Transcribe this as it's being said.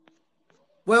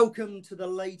Welcome to the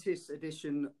latest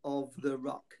edition of the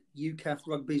Ruck, UCAF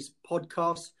Rugby's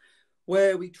podcast,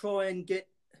 where we try and get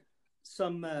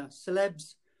some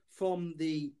celebs from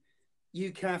the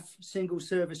UCAF single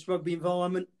service rugby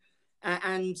environment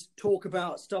and talk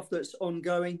about stuff that's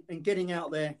ongoing and getting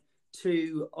out there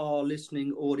to our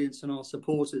listening audience and our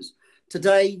supporters.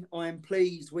 Today, I am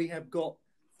pleased we have got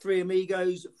three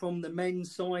amigos from the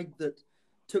men's side that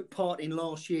took part in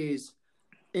last year's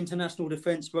International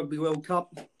Defence Rugby World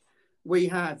Cup. We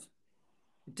have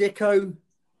Dicko,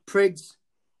 Prigs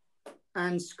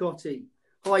and Scotty.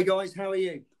 Hi guys, how are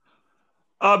you?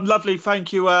 Lovely,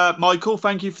 thank you, Michael.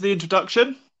 Thank you for the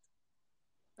introduction.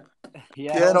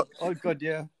 All good,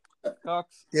 yeah.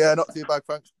 Cox? Yeah, not too bad,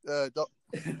 thanks, Doc.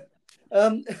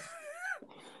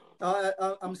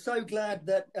 I'm so glad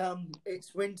that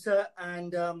it's winter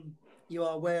and you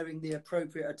are wearing the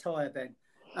appropriate attire,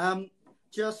 Ben.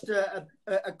 Just a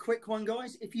quick one,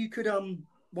 guys. If you could,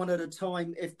 one at a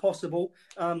time, if possible,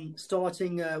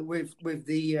 starting with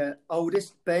the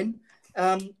oldest, Ben.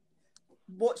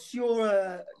 What's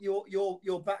your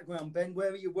background, Ben?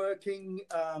 Where are you working?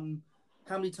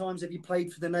 How many times have you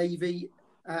played for the Navy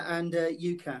and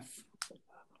UCAF?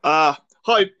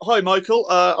 Hi, Michael.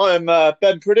 I am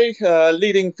Ben Priddy,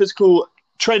 leading physical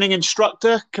training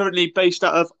instructor, currently based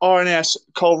out of RNS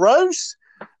Colrose.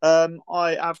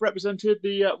 I have represented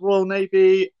the Royal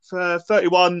Navy for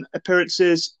 31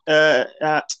 appearances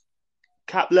at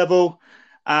cap level,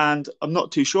 and I'm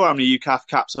not too sure how many UCAF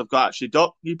caps I've got actually,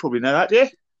 Doc. You probably know that, do you?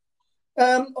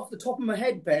 Off the top of my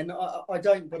head, Ben, I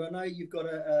don't, but I know you've got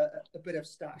a bit of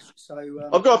stash. So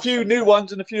I've got a few new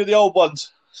ones and a few of the old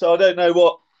ones, so I don't know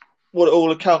what it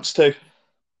all accounts to.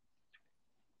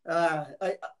 I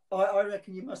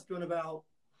reckon you must be on about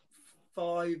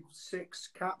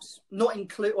 5-6 caps, not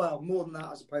include, well, more than that,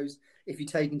 I suppose, if you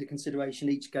take into consideration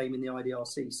each game in the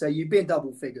IDRC. So you'd be in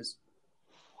double figures.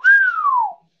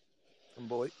 Some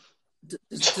boy.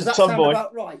 Does that sound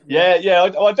about right? Yeah.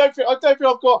 I don't think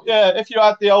I've got. Yeah, if you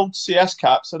add the old CS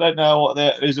caps, I don't know what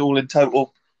there is all in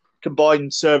total,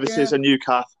 combined services and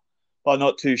UCAF. But I'm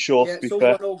not too sure. Yeah, to be it's all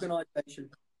fair. one organisation.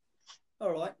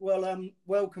 All right. Well,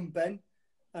 welcome, Ben.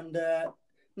 And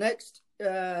next,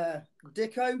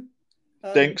 Dicko.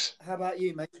 Thanks. How about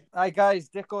you, mate? Hi guys,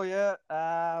 Dicko here.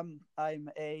 I'm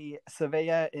a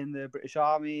surveyor in the British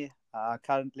Army,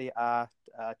 currently at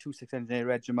 26 Engineer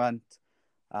Regiment.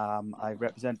 I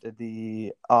represented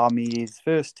the Army's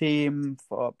first team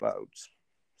for about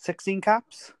 16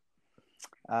 caps.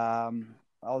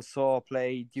 Also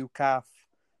played UCAF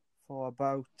for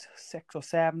about 6 or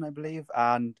 7, I believe.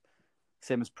 And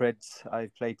same as Prids,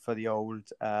 I played for the old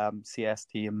CS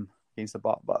team against the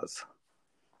Barbars.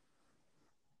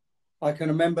 I can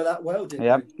remember that well, Dicko.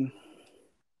 Yep.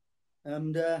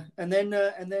 And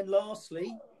then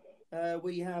lastly,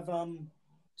 we have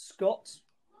Scott,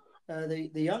 the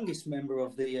youngest member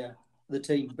of the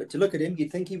team. But to look at him,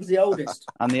 you'd think he was the oldest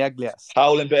And the ugliest.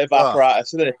 Howling bit of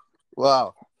apparatus, isn't he?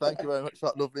 Wow, thank you very much for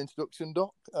that lovely introduction,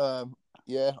 Doc.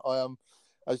 Yeah, I am,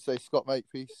 as you say, Scott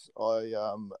Makepeace. I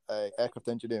am an aircraft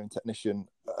engineering technician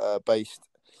based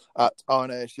at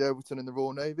RNAS Yeovilton in the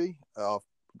Royal Navy. I've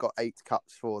got 8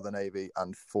 caps for the Navy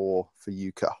and 4 for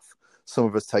UCAF. Some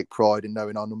of us take pride in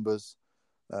knowing our numbers,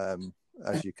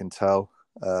 as you can tell.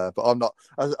 But I'm not,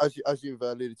 as you've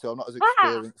alluded to, I'm not as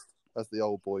experienced as the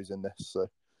old boys in this. So.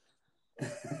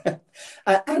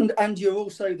 and you're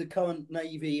also the current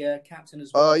Navy captain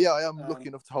as well. Yeah, I am lucky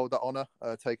enough to hold that honour,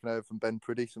 taking over from Ben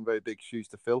Priddy. Some very big shoes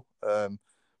to fill. But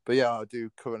yeah, I do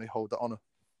currently hold that honour.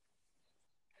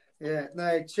 Yeah,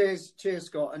 no, cheers,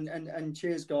 Scott, and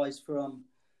cheers, guys, for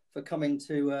coming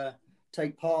to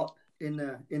take part in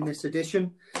this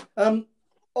edition.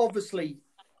 Obviously,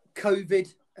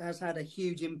 COVID has had a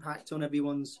huge impact on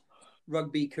everyone's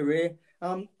rugby career.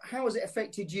 How has it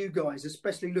affected you guys,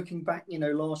 especially looking back?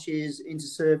 Last year's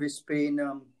inter-service being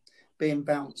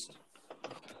bounced.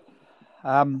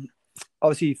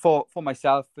 Obviously, for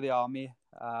myself, for the Army,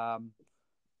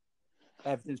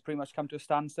 everything's pretty much come to a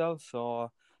standstill.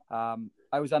 So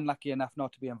I was unlucky enough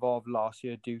not to be involved last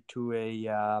year due to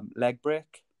a leg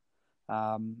break.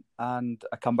 And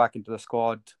I come back into the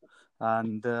squad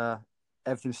and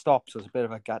everything stops. So it's a bit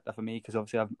of a gutter for me because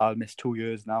obviously I'll miss 2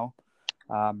 years now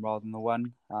rather than the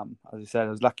one. As I said,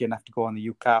 I was lucky enough to go on the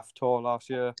UCAF tour last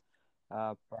year.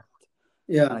 And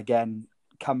again,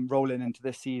 come rolling into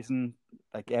this season,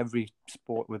 like every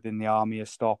sport within the Army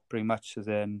has stopped pretty much, as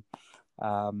in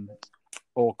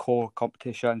all core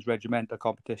competitions, regimental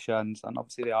competitions, and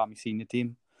obviously the Army senior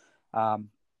team.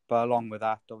 But along with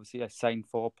that, obviously I signed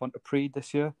for Pontypridd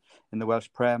this year in the Welsh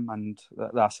Prem, and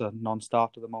that's a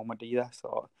non-start at the moment either.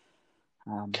 So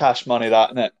Cash money,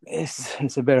 that, isn't it?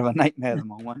 It's a bit of a nightmare at the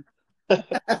moment.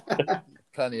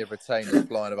 Plenty of retainers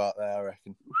flying about there, I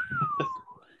reckon.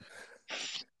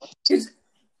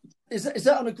 Is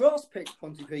that on a grass pitch,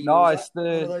 Pontypridd? No, it's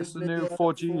the new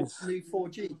 4Gs. New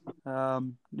 4G.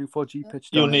 New 4G pitch.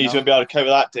 Your knees won't be able to cope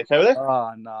with that, Dick, over there.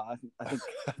 Oh no,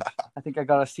 I think I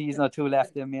got a season or two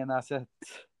left in me, and that's it.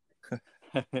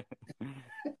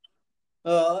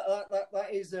 That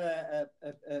is a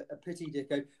pity,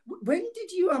 Dicko. When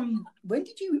did you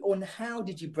and how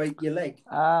did you break your leg?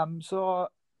 So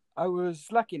I was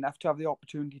lucky enough to have the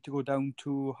opportunity to go down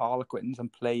to Harlequins and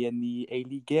play in the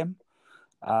A-League game.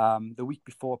 The week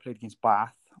before, I played against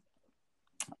Bath.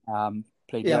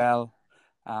 Played well.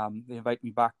 They invited me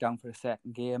back down for the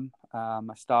second game. I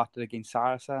started against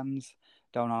Saracens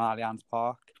down on Allianz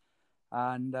Park,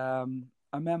 and I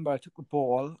remember I took the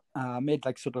ball, made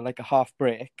sort of a half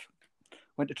break,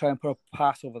 went to try and put a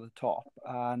pass over the top,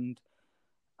 and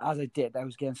as I did, I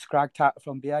was getting scrag tackled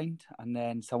from behind, and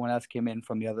then someone else came in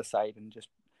from the other side and just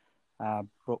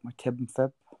broke my tib and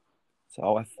fib.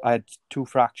 So I had two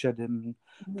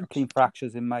clean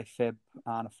fractures in my fib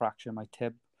and a fracture in my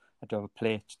tib. I had to have a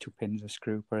plate, 2 pins, a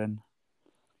screw put in.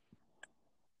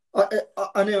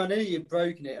 I know you've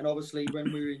broken it, and obviously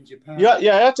when we were in Japan... Yeah,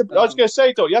 I had to. I was going to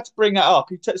say, Doc, you had to bring that up.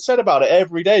 He said about it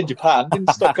every day in Japan. Didn't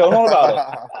stop going on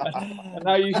about it. And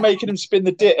now you're making him spin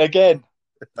the dit again.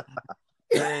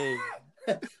 Hey.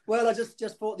 Well, I just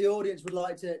thought the audience would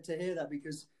like to hear that,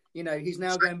 because he's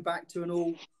now going back to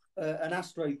an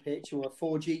Astro pitch or a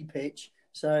 4G pitch.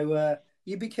 So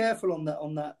you be careful on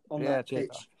that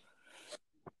pitch.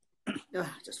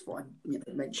 Just thought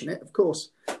I'd mention it, of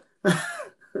course.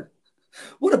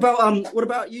 What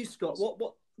about you, Scott?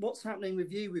 What's happening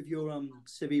with you with your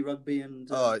Civi Rugby and?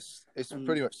 It's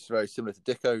pretty much very similar to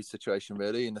Dicko's situation,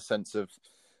 really, in the sense of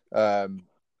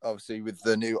obviously with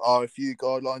the new RFU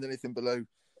guidelines, anything below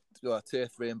tier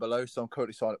 3 and below. So I'm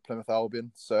currently signed at Plymouth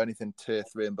Albion, so anything tier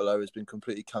 3 and below has been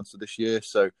completely cancelled this year.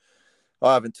 So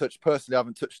I haven't touched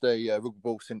a rugby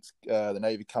ball since the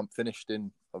Navy camp finished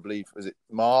in, I believe, was it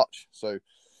March? So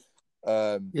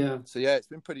it's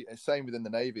been pretty same within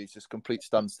the Navy. It's just complete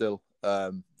standstill,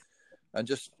 and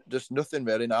just nothing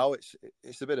really now.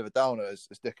 It's a bit of a downer, as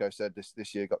Dicko said.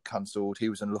 This year got cancelled. He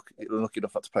was unlucky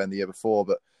enough not to play in the year before,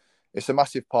 but it's a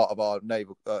massive part of our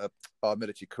naval, our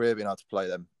military career being able to play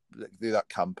them, do that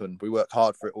camp, and we work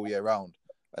hard for it all year round.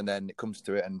 And then it comes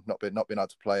to it, and not being able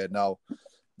to play it now.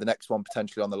 The next one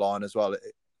potentially on the line as well.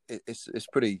 It's a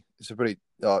pretty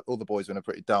all the boys are in a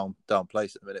pretty down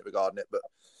place at the minute regarding it, but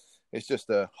it's just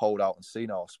a hold out and see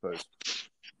now, I suppose.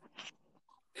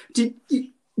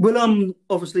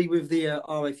 Obviously with the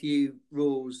RFU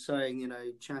rules saying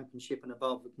championship and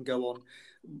above can go on,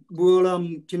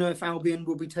 do you know if Albion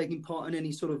will be taking part in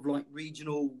any sort of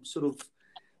regional sort of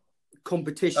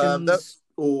competitions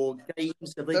or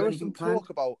games? Have they there got was anything some planned? talk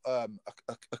about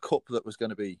a cup that was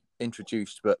going to be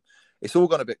introduced, but it's all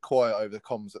gone a bit quiet over the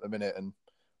comms at the minute, and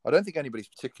I don't think anybody's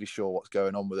particularly sure what's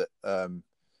going on with it.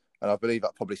 And I believe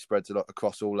that probably spreads a lot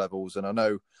across all levels. And I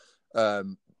know,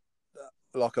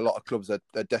 like a lot of clubs,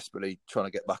 they're desperately trying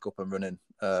to get back up and running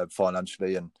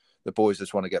financially, and the boys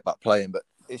just want to get back playing. But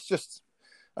it's just,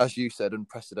 as you said,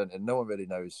 unprecedented. No one really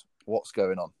knows what's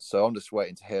going on. So I'm just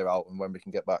waiting to hear out and when we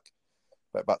can get back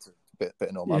to a bit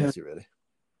of normality, really.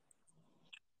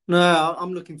 No,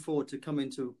 I'm looking forward to coming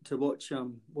to watch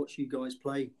you guys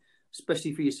play,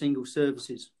 especially for your single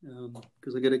services,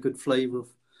 because I get a good flavour of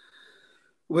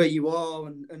where you are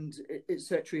and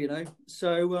etc.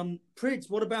 So Prids,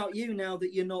 what about you now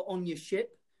that you're not on your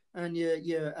ship and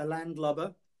you're a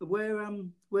landlubber? Where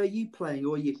are you playing,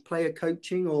 or are you player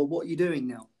coaching, or what are you doing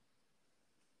now?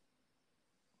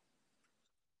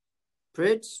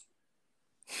 Prids?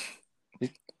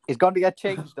 He's going to get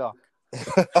changed, Doc.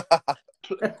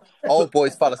 Old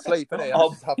boys fell asleep, innit?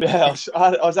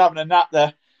 I was having a nap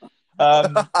there.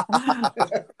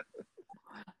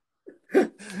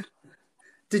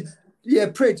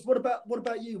 Prids, what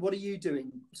about you? What are you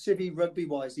doing, Civi Rugby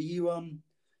wise? Are you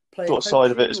playing sort of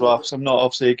side of it as well? So I'm not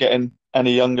obviously getting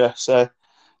any younger, so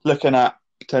looking at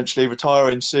potentially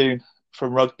retiring soon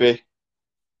from rugby.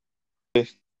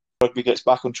 Rugby gets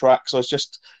back on track, so I was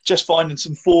just finding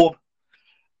some form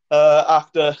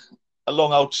after a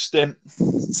long old stint.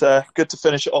 It's good to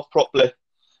finish it off properly,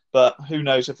 but who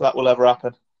knows if that will ever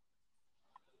happen.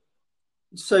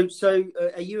 So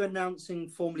are you announcing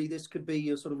formally this could be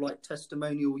your sort of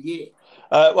testimonial year?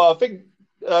 Well, I think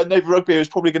Navy Rugby was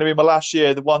probably going to be my last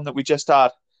year, the one that we just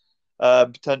had,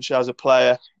 potentially as a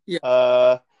player.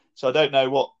 Yeah. So I don't know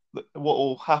what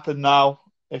will happen now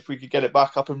if we could get it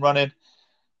back up and running.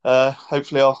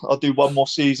 Hopefully I'll do one more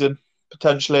season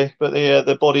potentially, but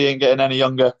the body ain't getting any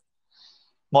younger.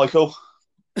 Michael.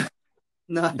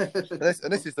 No.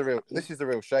 This is the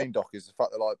real shame, Doc, is the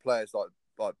fact that like players like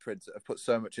Prince have put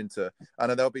so much into. I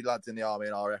know there'll be lads in the army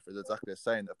and RF as exactly the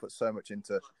same that put so much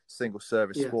into single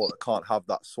service sport that can't have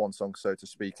that swan song, so to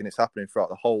speak, and it's happening throughout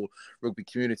the whole rugby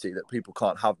community that people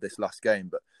can't have this last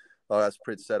game. But as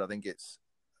Prince said, I think it's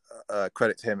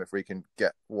credit to him if we can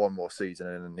get one more season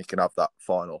and he can have that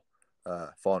final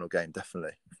game,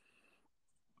 definitely.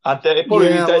 And it'd probably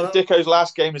be Dicko's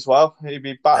last game as well. It'd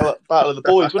be battle of the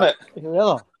boys, wouldn't it?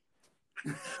 Yeah.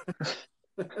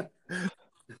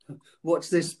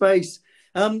 Watch this space.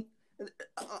 I mean,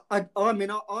 I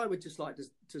would just like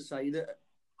to say that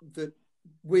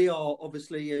we are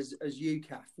obviously as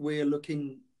UCAF, we're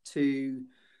looking to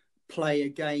play a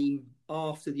game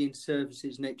after the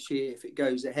inter-services next year if it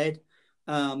goes ahead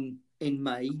in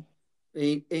May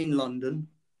in London.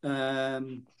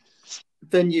 Venue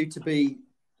to be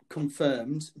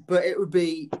confirmed, but it would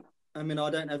be. I mean, I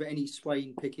don't have any sway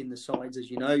in picking the sides, as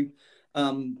you know,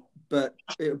 but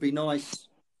it would be nice.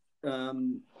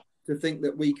 To think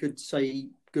that we could say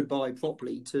goodbye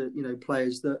properly to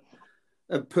players that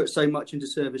have put so much into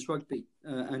service rugby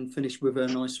and finish with a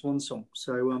nice swan song.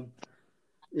 So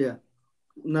yeah,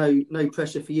 no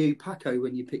pressure for you, Paco,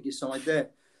 when you pick your side there.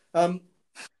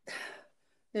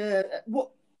 Yeah,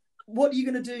 what are you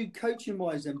going to do coaching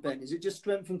wise then, Ben? Is it just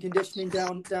strength and conditioning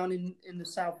down in the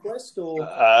southwest, or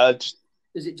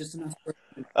is it just enough?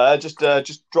 Just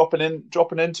dropping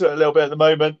into it a little bit at the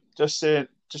moment. Just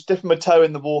dipping my toe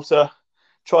in the water,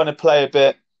 trying to play a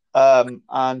bit,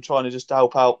 and trying to just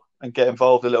help out and get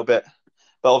involved a little bit.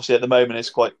 But obviously, at the moment, it's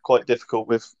quite difficult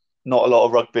with not a lot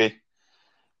of rugby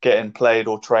getting played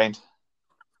or trained.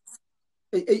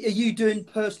 Are you doing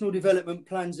personal development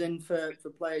plans then for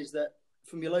players that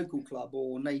from your local club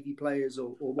or Navy players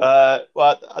or what?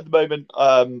 Well, at the moment,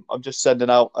 I'm just sending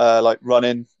out like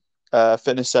running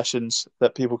fitness sessions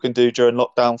that people can do during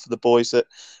lockdown for the boys that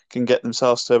can get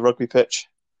themselves to a rugby pitch.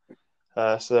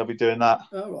 So they'll be doing that.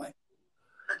 All right.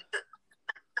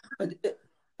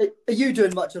 Are you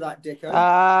doing much of that, Dicko?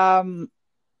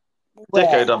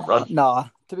 Dicko don't run. No,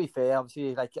 to be fair,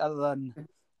 obviously, like other than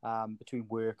between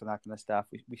work and that kind of stuff,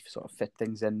 we sort of fit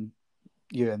things in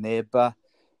here and there. But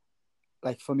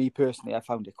like for me personally, I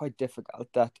found it quite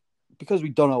difficult that because we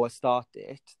don't know a start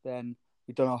date, then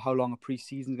we don't know how long a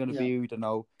pre-season is going to be. We don't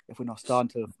know if we're not starting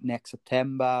till next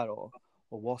September or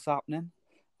what's happening.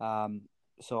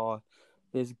 So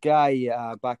there's a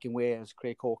guy back in Wales,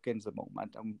 Craig Hawkins, at the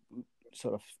moment, and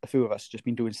sort of a few of us just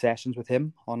been doing sessions with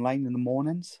him online in the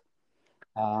mornings.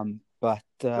 All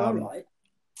right.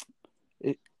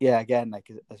 Again,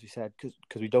 like as we said,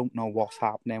 because we don't know what's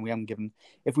happening, we haven't given.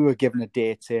 If we were given a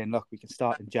date saying, look, we can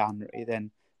start in January,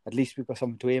 then at least we've got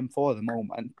something to aim for at the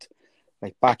moment.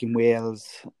 Like back in Wales,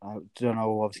 I don't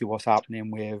know obviously what's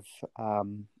happening with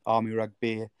Army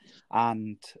Rugby,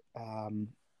 and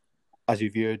as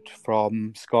you've heard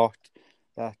from Scott,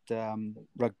 that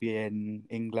rugby in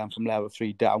England from level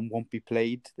 3 down won't be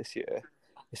played this year.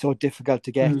 It's so difficult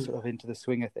to get sort of into the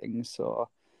swing of things. So,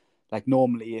 like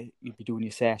normally you'd be doing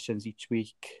your sessions each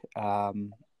week.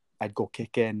 I'd go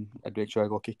kicking. I'd make sure I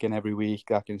go kicking every week.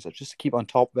 That kind of stuff, just to keep on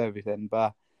top of everything.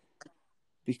 But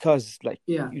because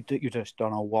you just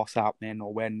don't know what's happening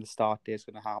or when the start date is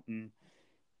going to happen,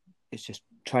 it's just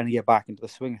trying to get back into the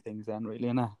swing of things then, really,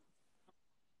 isn't it?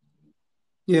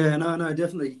 Yeah, no,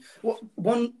 definitely.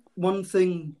 One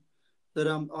thing that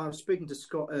I was speaking to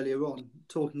Scott earlier on,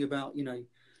 talking about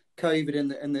COVID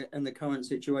and the current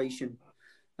situation,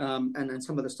 and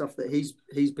some of the stuff that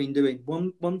he's been doing.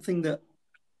 One thing that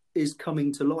is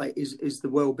coming to light is the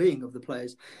well-being of the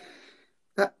players.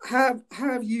 How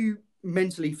have you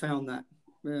mentally found that?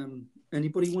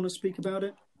 Anybody want to speak about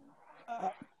it?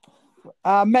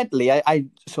 Mentally,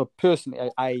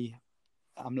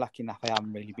 I'm lucky enough I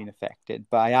haven't really been affected,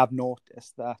 but I have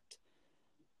noticed that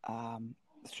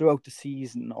throughout the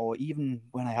season, or even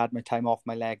when I had my time off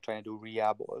my leg trying to do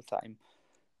rehab all the time,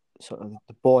 sort of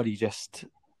the body just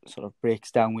sort of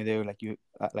breaks down with you.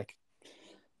 Like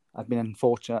I've been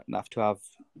unfortunate enough to have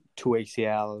 2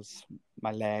 ACLs.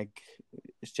 My leg,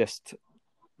 it's just,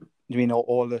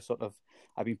 all the sort of,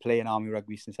 I've been playing Army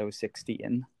Rugby since I was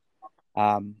 16,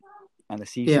 and the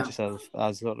season just has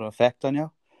a sort of effect on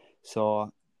you.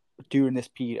 So during this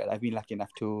period, I've been lucky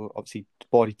enough to obviously the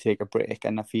body take a break,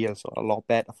 and I feel sort of a lot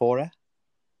better for it.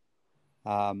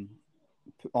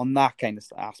 On that kind of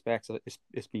aspects,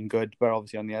 it's been good, but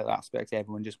obviously on the other aspects,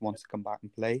 everyone just wants to come back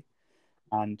and play.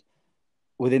 And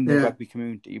within the rugby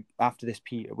community, after this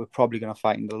period, we're probably going to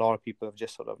find a lot of people have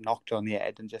just sort of knocked on the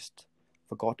head and just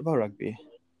forgot about rugby.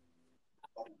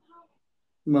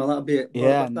 Well, that'll be it. Yeah,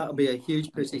 Well, and that'll be a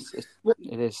huge pity.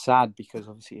 it is sad because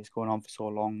obviously it's going on for so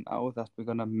long now that we're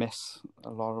going to miss a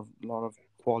lot of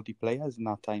quality players in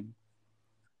that time.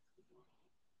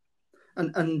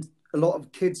 And a lot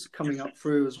of kids coming up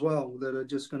through as well that are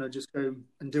just going to go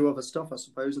and do other stuff, I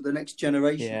suppose, of the next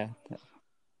generation.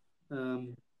 Yeah.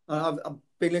 I've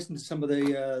been listening to some of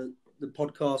the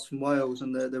podcasts from Wales,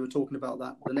 and they were talking about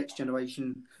that. The next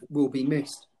generation will be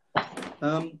missed.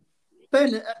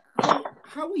 Ben,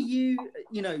 how are you?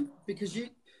 You know, because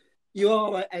you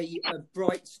are a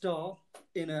bright star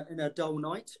in a dull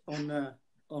night on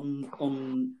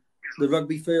the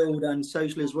rugby field and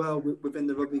socially as well within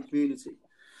the rugby community.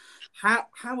 How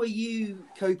are you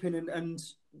coping, and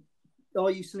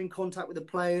are you still in contact with the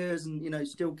players and, you know,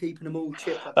 still keeping them all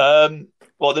chipped up?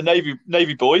 Well, the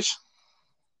Navy boys.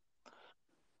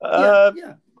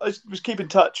 Yeah. I was keeping in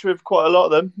touch with quite a lot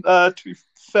of them. To be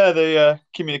fair, the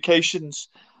communications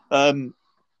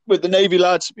with the Navy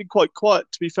lads have been quite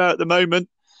quiet, to be fair, at the moment.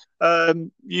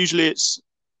 Usually it's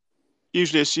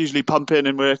pumping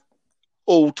and we're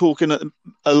all talking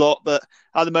a lot, but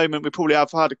at the moment we probably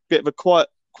have had a bit of a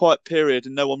quiet period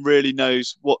and no one really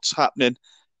knows what's happening.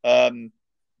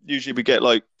 Usually we get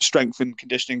like strength and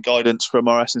conditioning guidance from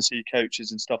our S&C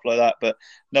coaches and stuff like that, but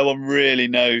no one really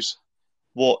knows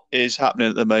what is happening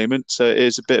at the moment. So it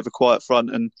is a bit of a quiet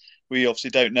front, and we obviously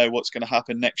don't know what's going to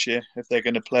happen next year, if they're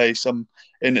going to play some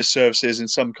inter-services in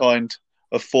some kind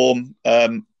of form.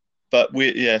 But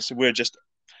so we're just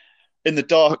in the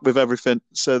dark with everything.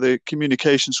 So the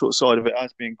communication sort of side of it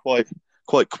has been quite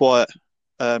quiet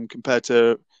compared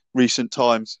to recent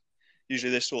times.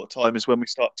 Usually this sort of time is when we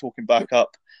start talking back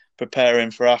up,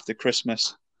 preparing for after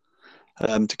Christmas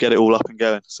to get it all up and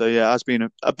going. So yeah, it has been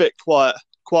a bit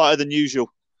quieter than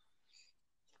usual.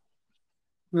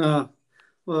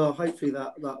 Well, hopefully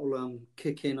that will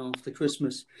kick in after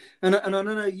Christmas. And I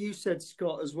know you said,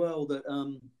 Scott, as well, that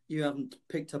you haven't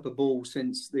picked up a ball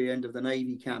since the end of the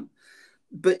Navy camp,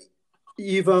 but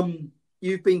you've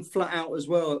been flat out as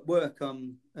well at work.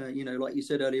 You know, like you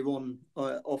said earlier on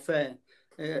off air,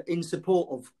 in support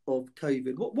of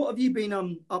COVID. What have you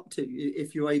been up to,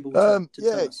 if you're able to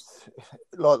tell us?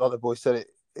 Like the boy said,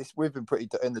 we've been pretty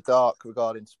in the dark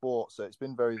regarding sport, so it's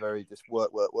been very, very just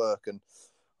work. And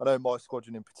I know my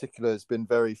squadron in particular has been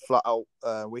very flat out.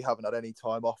 We haven't had any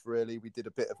time off, really. We did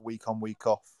a bit of week on, week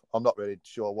off. I'm not really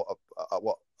sure what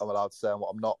I'm allowed to say and what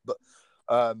I'm not, but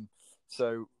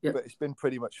but it's been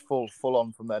pretty much full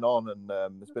on from then on. And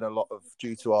there's been a lot of,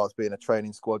 due to ours being a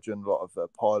training squadron, a lot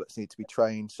of pilots need to be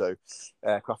trained, so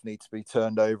aircraft need to be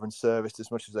turned over and serviced as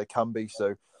much as they can be.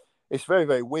 So it's very,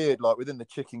 very weird. Like within the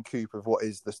chicken coop of what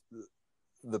is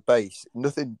the base,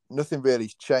 nothing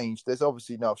really's changed. There's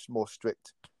obviously now more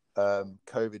strict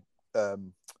COVID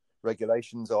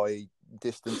regulations, i.e.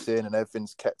 distancing, and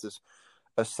everything's kept as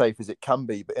safe as it can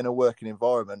be, but in a working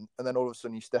environment. And then all of a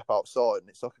sudden you step outside and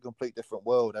it's like a complete different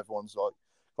world. Everyone's like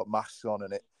got masks on,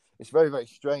 and it's very, very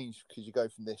strange, because you go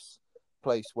from this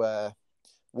place where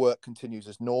work continues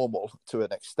as normal to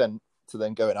an extent to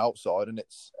then going outside, and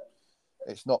it's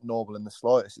not normal in the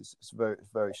slightest. It's very,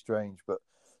 very strange. But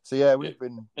so yeah, we've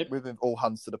been all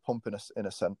hands to the pump in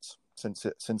a sense since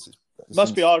it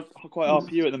must be quite hard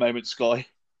for you at the moment, Sky.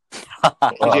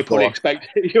 Oh, you're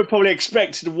probably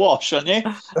expected to wash, aren't you?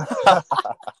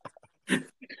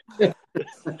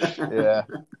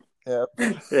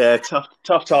 Yeah.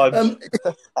 Tough times.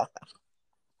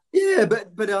 Yeah,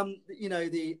 but you know,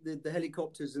 the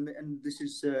helicopters, and this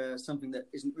is something that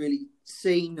isn't really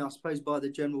seen, I suppose, by the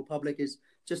general public, is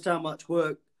just how much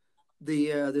work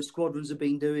the squadrons have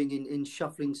been doing in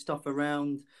shuffling stuff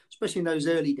around, especially in those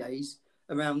early days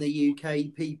around the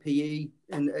UK, PPE,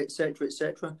 and et cetera.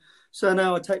 So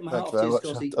now I take my hat off to you,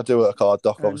 Scotty. I do work hard,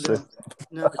 Doc, obviously.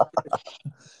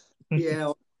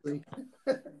 Yeah, obviously.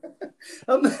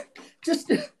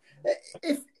 Just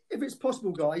if it's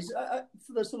possible, guys,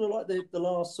 for the sort of like the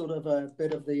last sort of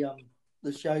bit of the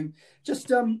show, just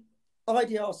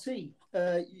IDRC.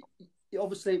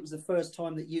 Obviously, it was the first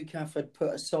time that UCAF had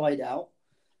put a side out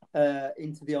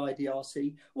into the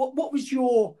IDRC. What was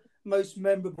your most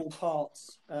memorable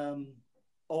parts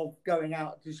of going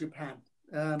out to Japan?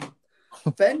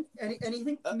 Ben,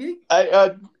 anything from you?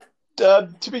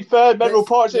 To be fair, memorable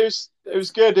parts. It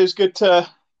was good. It was good to,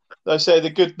 I say,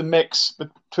 the mix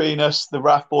between us, the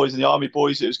RAF boys and the Army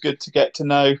boys. It was good to get to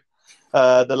know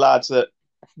the lads that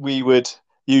we would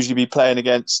usually be playing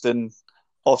against, and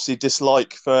obviously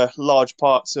dislike for large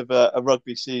parts of a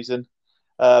rugby season.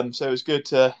 So it was good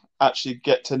to actually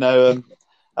get to know them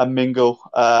and mingle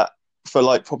for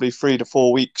like probably 3 to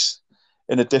 4 weeks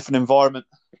in a different environment.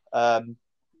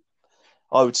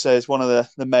 I would say is one of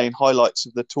the main highlights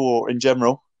of the tour in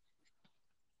general.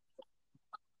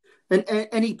 And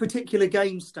any particular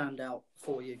game stand out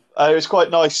for you? It was quite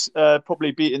nice,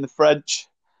 probably beating the French.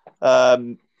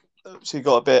 So you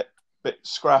got a bit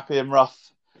scrappy and rough,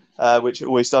 which it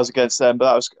always does against them.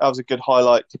 But that was a good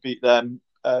highlight to beat them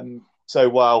so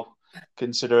well,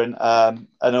 considering. And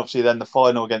obviously then the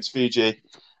final against Fiji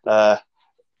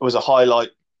was a highlight.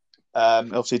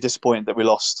 Obviously disappointed that we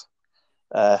lost,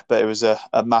 but it was a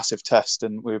massive test,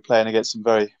 and we were playing against some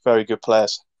very, very good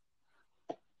players.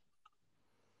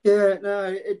 Yeah,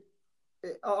 no,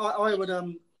 I would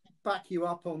back you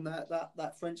up on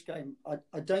that French game.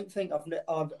 I don't think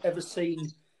I've ever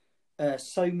seen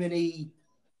so many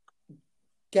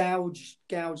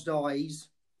gouged eyes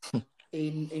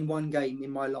in one game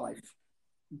in my life.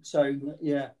 So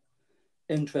yeah,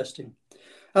 interesting.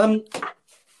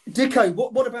 Dicko,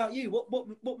 what about you?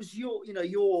 What was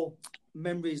your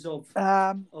memories of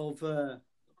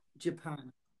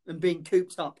Japan and being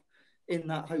cooped up in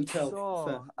that hotel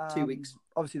for 2 weeks?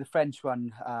 Obviously, the French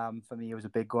one for me was a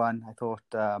big one. I thought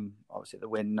obviously the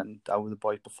win and how the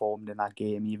boys performed in that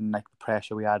game, even like the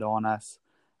pressure we had on us,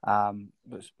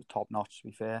 was top notch. To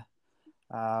be fair,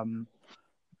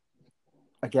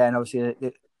 again, obviously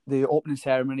the opening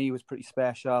ceremony was pretty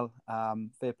special.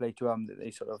 Fair play to them that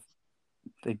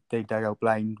they dug out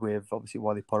blind with obviously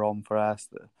what they put on for us,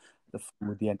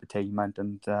 with the entertainment,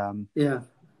 and it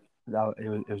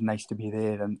was nice to be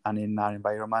there and in that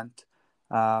environment.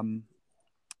 And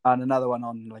another one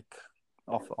on like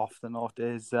off the note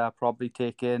is probably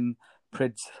taking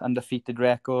Prid's undefeated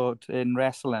record in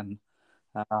wrestling.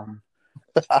 I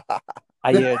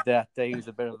heard that he was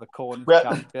a bit of a corner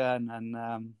champion,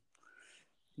 and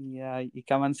he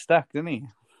came unstuck, didn't he?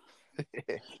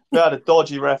 We had a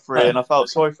dodgy referee, and I felt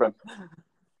sorry for him.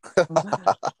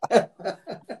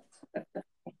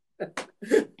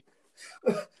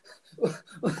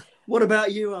 What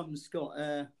about you, Scott?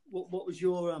 What was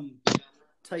your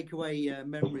takeaway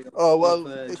memory? Oh well,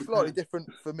 it's Japan? Slightly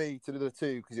different for me to the other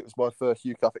two because it was my first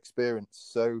UCAF experience.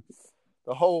 So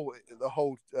the whole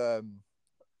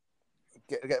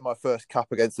getting my first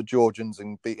cap against the Georgians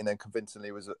and beating them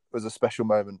convincingly was a special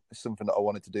moment. It's something that I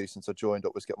wanted to do since I joined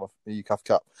up, was get my UCAF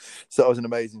cap. So that was an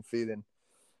amazing feeling.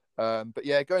 But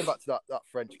yeah, going back to that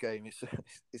French game,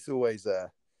 it's always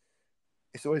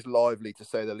lively to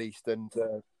say the least. And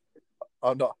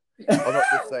I'm not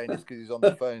just saying this because he's on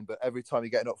the phone, but every time you're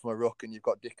getting up from a ruck and you've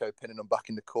got Dicko pinning them back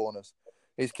in the corners,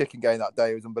 his kicking game that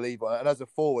day was unbelievable. And as a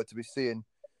forward, to be seeing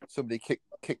somebody kick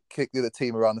the other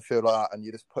team around the field like that, and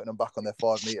you're just putting them back on their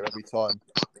 5 metre every time,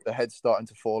 the head's starting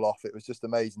to fall off. It was just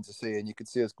amazing to see, and you could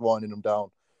see us grinding them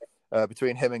down.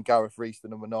 Between him and Gareth Rees, the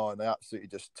number 9, they absolutely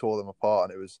just tore them apart,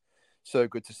 and it was so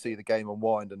good to see the game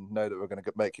unwind and know that we're going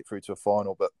to make it through to a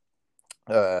final. But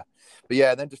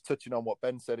yeah, and then just touching on what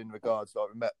Ben said in regards, like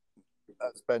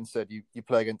as Ben said, you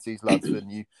play against these lads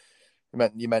and you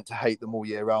meant to hate them all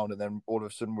year round, and then all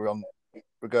of a sudden we're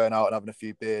going out and having a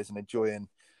few beers and enjoying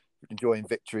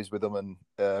victories with them, and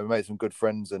we made some good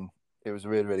friends, and it was a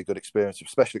really, really good experience, a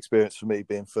special experience for me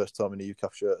being first time in a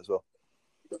UCAF shirt as well.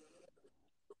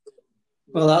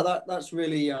 Well, that's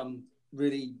really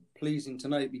really pleasing to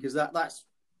know, because that's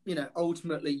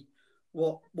ultimately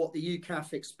what the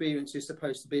UCAF experience is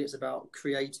supposed to be. It's about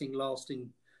creating lasting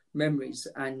memories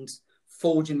and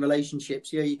forging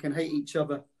relationships. Yeah, you can hate each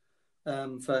other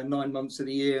for 9 months of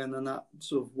the year, and then that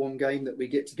sort of one game that we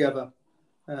get together,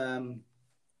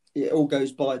 it all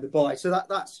goes by the by. So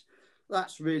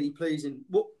that's really pleasing.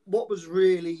 What was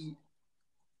really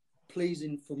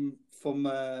pleasing from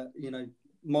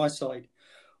my side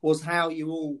was how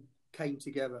you all came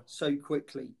together so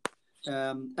quickly,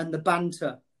 and the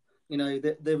banter.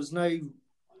 There was no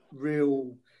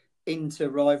real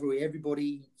inter-rivalry.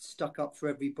 Everybody stuck up for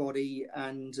everybody,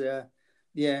 and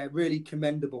really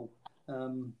commendable.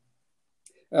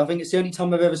 I think it's the only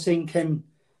time I've ever seen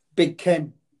Big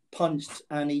Ken punched,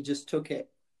 and he just took it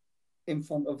in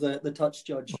front of the touch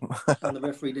judge, and the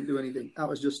referee didn't do anything. That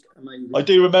was just amazing. I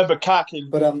do remember cacking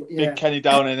Big Kenny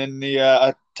down in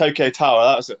the Tokyo Tower.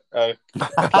 That was a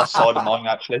plus side of mine,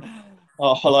 actually.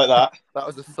 Oh, I like that. That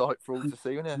was a sight for all to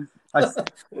see, wasn't it? I still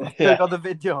got the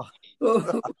video.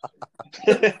 I'm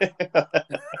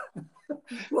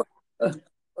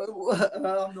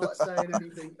not saying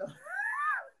anything.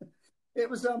 It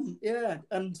was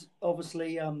and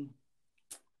obviously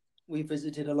we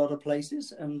visited a lot of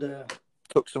places and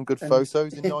took some good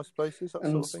photos in nice places, that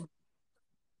sort of thing.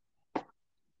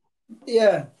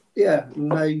 Yeah.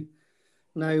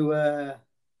 No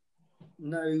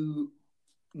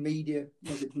media,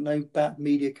 no bad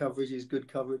media coverage is good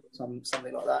coverage,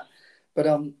 something like that. But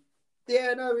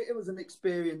Yeah, no, it was an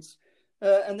experience,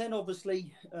 and then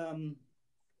obviously,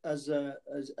 as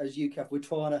UCAF, we're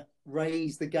trying to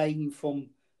raise the game from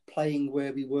playing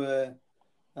where we were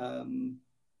 2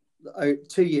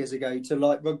 years ago to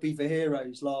like Rugby for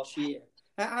Heroes last year.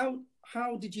 How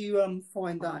did you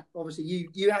find that? Obviously,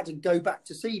 you had to go back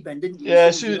to sea, Ben, didn't you? Yeah,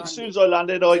 as soon as I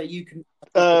landed,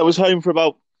 I was home for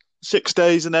about 6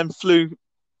 days, and then flew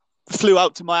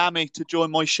out to Miami to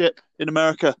join my ship in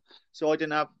America. So I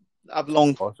didn't have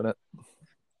long.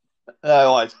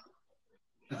 Right.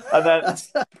 And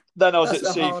then I was at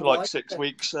sea for like 6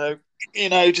 weeks. So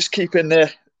just keeping the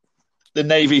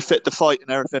Navy fit to fight and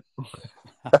everything.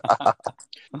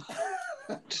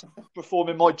 Just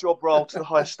performing my job role to the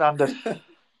highest standard.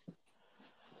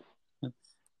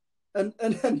 And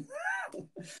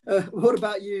what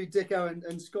about you, Dicko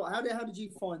and Scott? How did you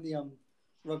find the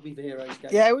Rugby for Heroes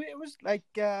game? Yeah, it was like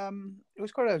it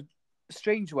was quite a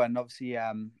strange one. Obviously,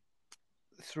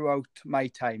 throughout my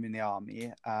time in the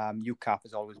army, UCAF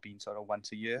has always been sort of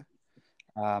once a year.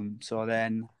 So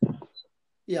then,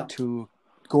 to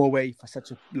go away for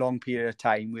such a long period of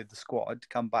time with the squad,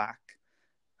 come back,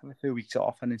 have a few weeks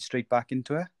off, and then straight back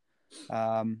into it.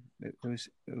 It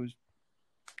was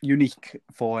unique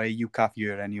for a UCAF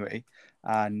year anyway,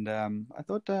 and I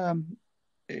thought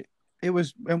it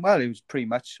was pretty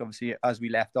much obviously as we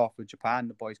left off with Japan,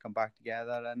 the boys come back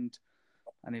together, and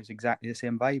it was exactly the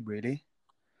same vibe really.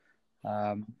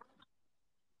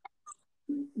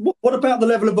 What about the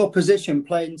level of opposition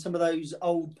playing some of those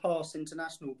old past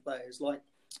international players like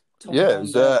Tom it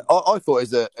was, I thought it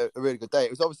was a really good day. It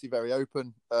was obviously very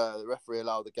open. The referee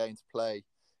allowed the game to play.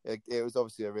 It was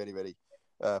obviously a really, really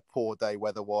poor day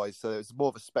weather-wise, so it was more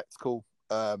of a spectacle.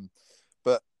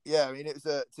 But yeah, I mean, it was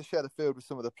to share the field with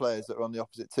some of the players that were on the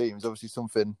opposite teams. Obviously,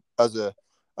 something as you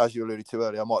alluded to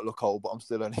earlier, I might look old, but I'm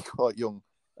still only quite young.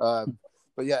 But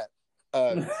yeah,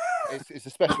 it's a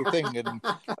special thing, and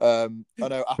I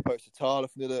know Apo Satala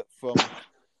from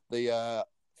the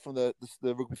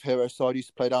Rugby for Heroes side used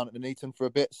to play down at Nuneaton for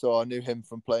a bit, so I knew him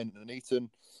from playing at Nuneaton,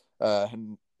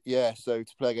 and yeah, so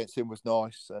to play against him was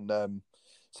nice, and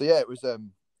so yeah, it was a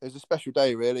special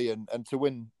day really, and to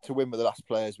win with the last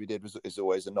players we did is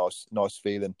always a nice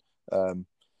feeling. So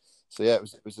yeah, it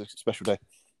was a special day.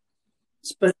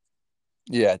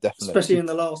 Yeah, definitely, especially in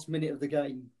the last minute of the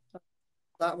game.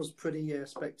 That was pretty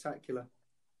spectacular,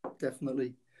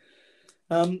 definitely.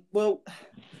 Well,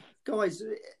 guys,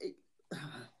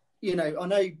 I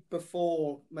know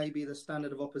before maybe the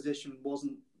standard of opposition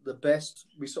wasn't the best.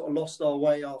 We sort of lost our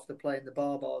way after playing the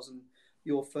Barbars and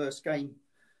your first game,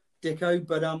 Dicko.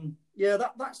 But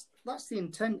that's the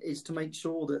intent, is to make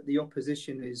sure that the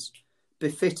opposition is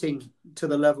befitting to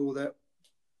the level that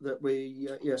we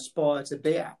aspire to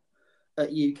be at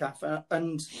UCAF.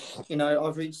 And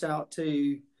I've reached out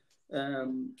to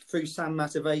through San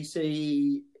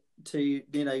Matavesi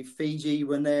to Fiji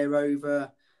when they're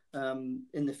over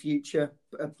in the future,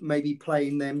 maybe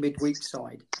playing their midweek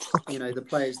side. The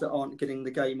players that aren't getting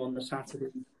the game on the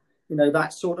Saturday.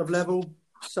 That sort of level,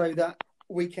 so that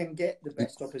we can get the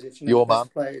best opposition and the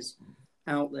best players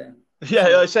out there.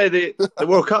 Yeah, I say the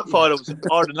World Cup final was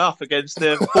hard enough against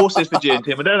the Forces Fijian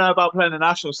team. I don't know about playing the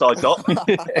national side, Doc.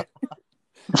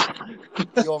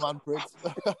 Your man, Briggs.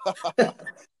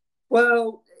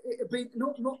 Well, it'd be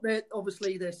not their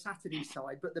Saturday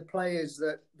side, but the players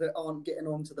that aren't getting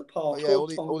onto the park. Yeah, all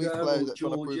these players that are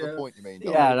trying to prove a point, you mean?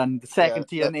 Yeah, and the second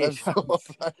tier nations.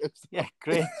 Yeah,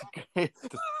 great.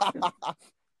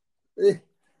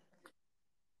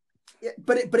 Yeah,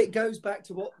 but it goes back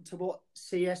to what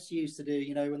CS used to do,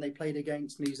 when they played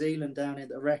against New Zealand down at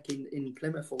the Rec in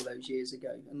Plymouth all those years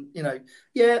ago. And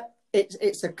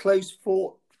it's a close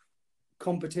fought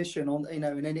competition on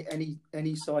and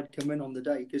any side can win on the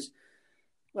day, because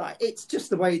it's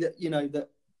just the way that that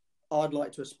I'd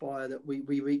like to aspire, that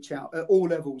we reach out at all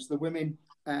levels, the women,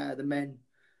 the men,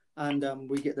 and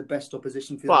we get the best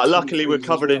opposition. Well, luckily we're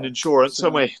covered in insurance,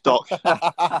 aren't we, Doc?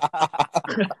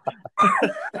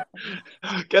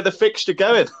 Get the fixture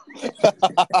going.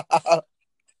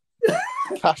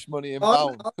 Cash money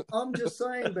inbound. I'm just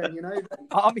saying, Ben,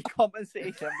 army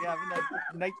compensation. We're having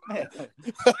a nightmare.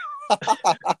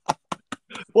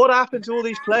 What happened to all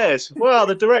these players? Well,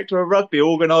 the director of rugby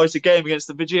organised a game against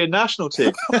the Fijian national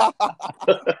team.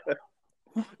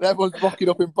 Everyone's rocking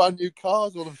up in brand new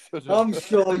cars all of a sudden. I'm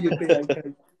sure you'd be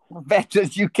okay.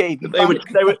 Veterans UK. They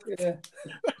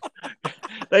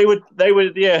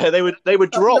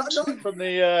would dropped from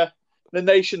the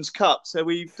Nations Cup, so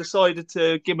we decided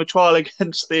to give them a trial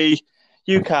against the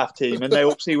UCAF team, and they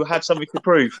obviously had something to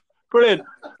prove. Brilliant.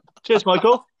 Cheers,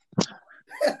 Michael.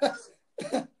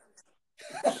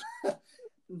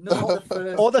 Not the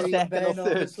first Or the team, second Ben, or third.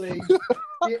 obviously.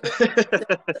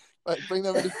 Mate, bring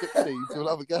them in the 16s, we'll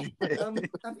have a game.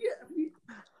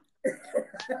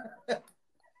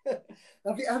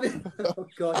 Have you, oh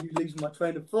God, you're losing my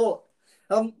train of thought.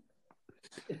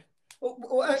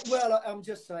 Well, I'm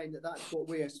just saying that's what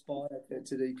we aspire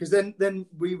to do, because then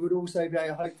we would also be able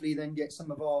to hopefully then get some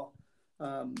of our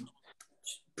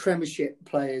Premiership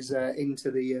players into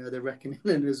the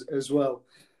reckoning as well.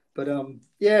 But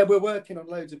yeah, we're working on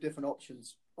loads of different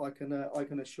options. I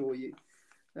can assure you,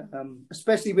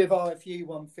 especially with RFU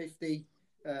 150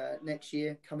 next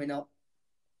year coming up.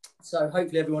 So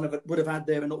hopefully everyone would have had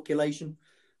their inoculation,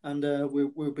 and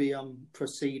we'll be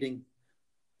proceeding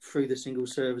through the single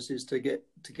services to get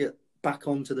back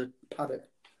onto the paddock.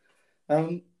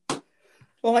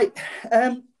 Right.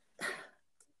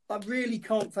 I really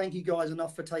can't thank you guys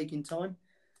enough for taking time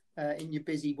in your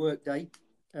busy work day.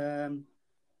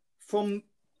 From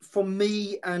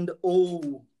me and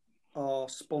all our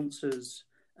sponsors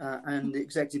and the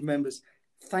executive members,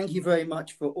 thank you very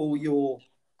much for all your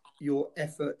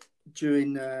effort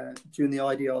during the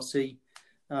IDRC.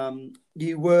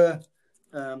 You were,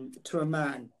 to a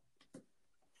man,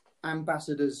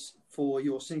 ambassadors for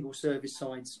your single service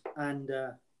sides and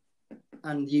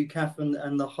UCAF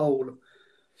and the whole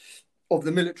of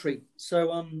the military.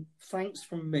 So thanks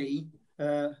from me.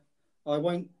 I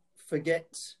won't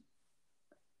forget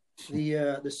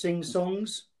the sing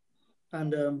songs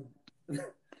and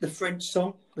the French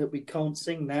song that we can't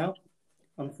sing now,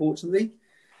 unfortunately,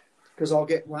 because I'll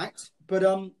get whacked. But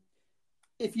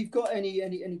if you've got any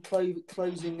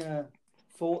closing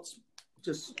thoughts,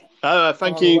 just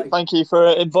thank you for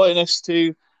inviting us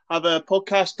to have a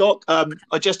podcast, Doc.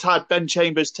 I just had Ben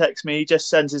Chambers text me. He just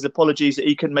sends his apologies that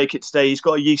he couldn't make it today. He's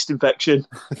got a yeast infection.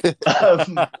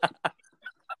 But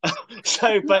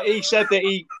he said that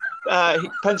he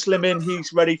pencil him in.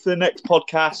 He's ready for the next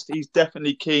podcast. He's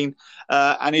definitely keen,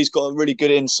 and he's got a really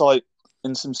good insight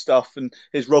in some stuff, and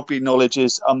his rugby knowledge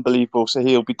is unbelievable. So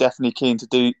he'll be definitely keen to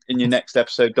do in your next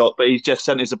episode, Doc. But he's just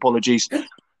sent his apologies.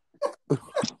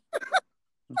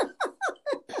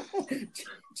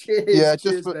 Cheers,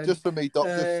 just for me, Doc.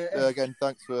 Again,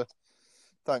 thanks for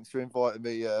inviting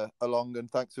me along,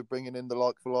 and thanks for bringing in the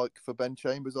like for Ben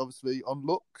Chambers, obviously on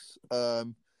looks.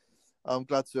 I'm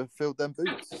glad to have filled them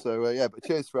boots. So but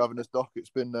cheers for having us, Doc. It's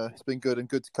been good, and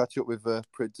good to catch up with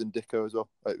Prids and Dicko as well.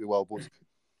 Hope you're well, boys.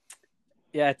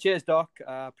 Yeah, cheers, Doc.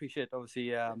 I appreciate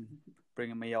obviously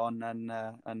bringing me on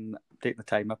and taking the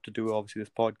time up to do obviously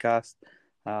this podcast.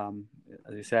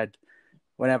 As you said,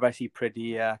 whenever I see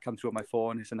Pretty come through on my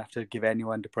phone, it's enough to give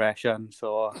anyone depression.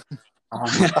 So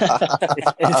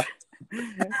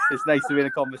it's nice to be in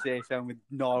a conversation with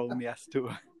not only us two.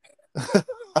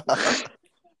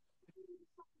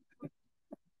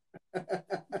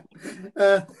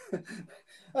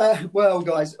 Well,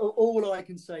 guys, all I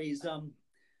can say is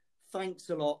thanks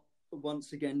a lot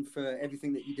once again for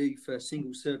everything that you do for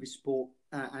single service sport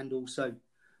and also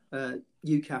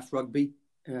UCAF rugby.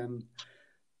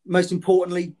 Most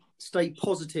importantly, stay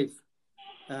positive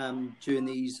during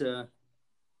these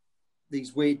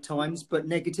weird times, but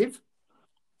negative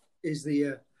is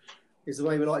the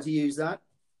way we like to use that.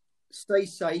 Stay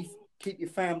safe, keep your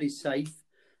family safe,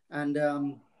 and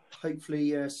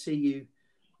hopefully see you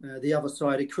the other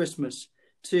side of Christmas.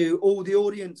 To all the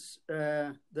audience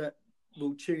that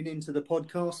will tune into the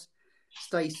podcast,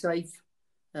 stay safe.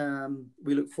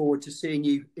 We look forward to seeing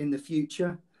you in the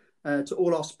future. To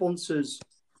all our sponsors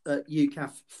at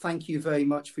UCAF, thank you very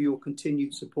much for your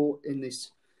continued support in this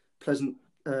present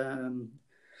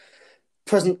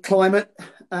climate.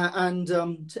 And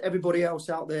to everybody else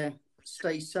out there,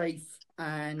 stay safe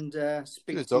and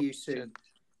speak to you soon.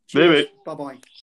 Cheers. Bye-bye.